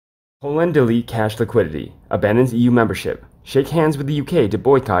Poland delete cash liquidity, abandons EU membership, shake hands with the UK to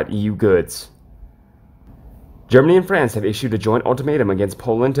boycott EU goods. Germany and France have issued a joint ultimatum against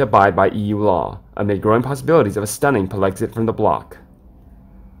Poland to abide by EU law, amid growing possibilities of a stunning Polexit from the bloc.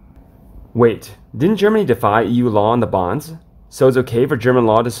 Wait, didn't Germany defy EU law on the bonds? So it's okay for German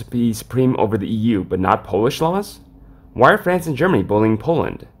law to be supreme over the EU, but not Polish laws? Why are France and Germany bullying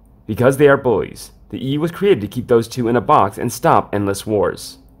Poland? Because they are bullies. The EU was created to keep those two in a box and stop endless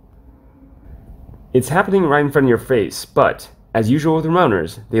wars. It's happening right in front of your face, but, as usual with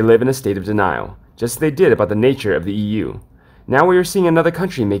Ramoners, they live in a state of denial, just as they did about the nature of the EU. Now we are seeing another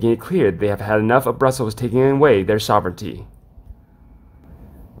country making it clear that they have had enough of Brussels taking away their sovereignty.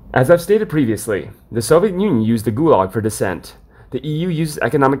 As I've stated previously, the Soviet Union used the Gulag for dissent. The EU uses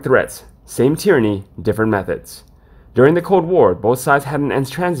economic threats, same tyranny, different methods. During the Cold War, both sides had an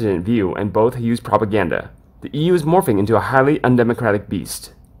intransigent view and both used propaganda. The EU is morphing into a highly undemocratic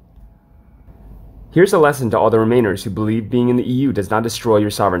beast. Here's a lesson to all the Remainers who believe being in the EU does not destroy your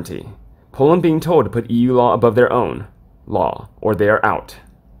sovereignty. Poland being told to put EU law above their own law, or they are out.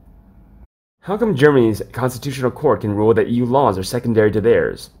 How come Germany's constitutional court can rule that EU laws are secondary to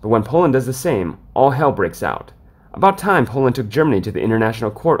theirs, but when Poland does the same, all hell breaks out? About time Poland took Germany to the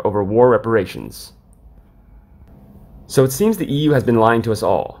International Court over war reparations. So it seems the EU has been lying to us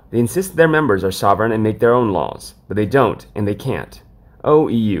all. They insist that their members are sovereign and make their own laws, but they don't, and they can't. Oh,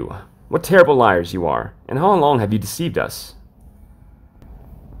 EU. What terrible liars you are, and how long have you deceived us?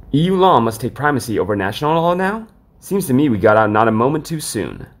 EU law must take primacy over national law now? Seems to me we got out not a moment too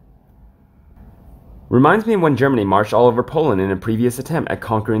soon. Reminds me of when Germany marched all over Poland in a previous attempt at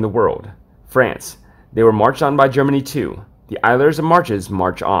conquering the world. France. They were marched on by Germany too. The idlers of marches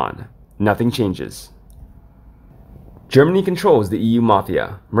march on. Nothing changes. Germany controls the EU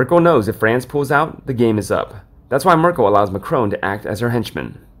mafia. Merkel knows if France pulls out, the game is up. That's why Merkel allows Macron to act as her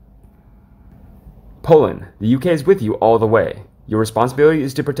henchman. Poland, the UK is with you all the way. Your responsibility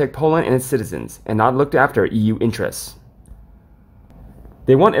is to protect Poland and its citizens, and not look after EU interests.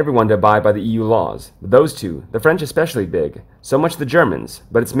 They want everyone to abide by the EU laws, but those two, the French especially big, so much the Germans,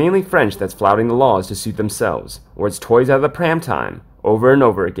 but it's mainly French that's flouting the laws to suit themselves, or it's toys out of the pram time, over and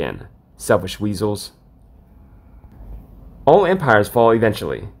over again. Selfish weasels. All empires fall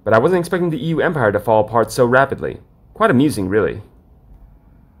eventually, but I wasn't expecting the EU empire to fall apart so rapidly. Quite amusing, really.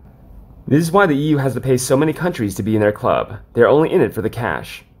 This is why the EU has to pay so many countries to be in their club. They're only in it for the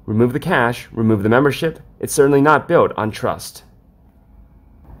cash. Remove the cash, remove the membership, it's certainly not built on trust.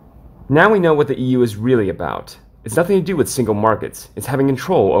 Now we know what the EU is really about. It's nothing to do with single markets, it's having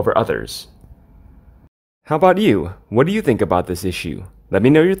control over others. How about you? What do you think about this issue? Let me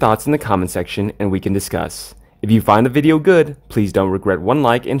know your thoughts in the comment section and we can discuss. If you find the video good, please don't regret one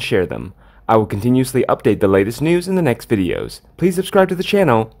like and share them. I will continuously update the latest news in the next videos. Please subscribe to the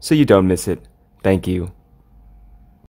channel so you don't miss it. Thank you.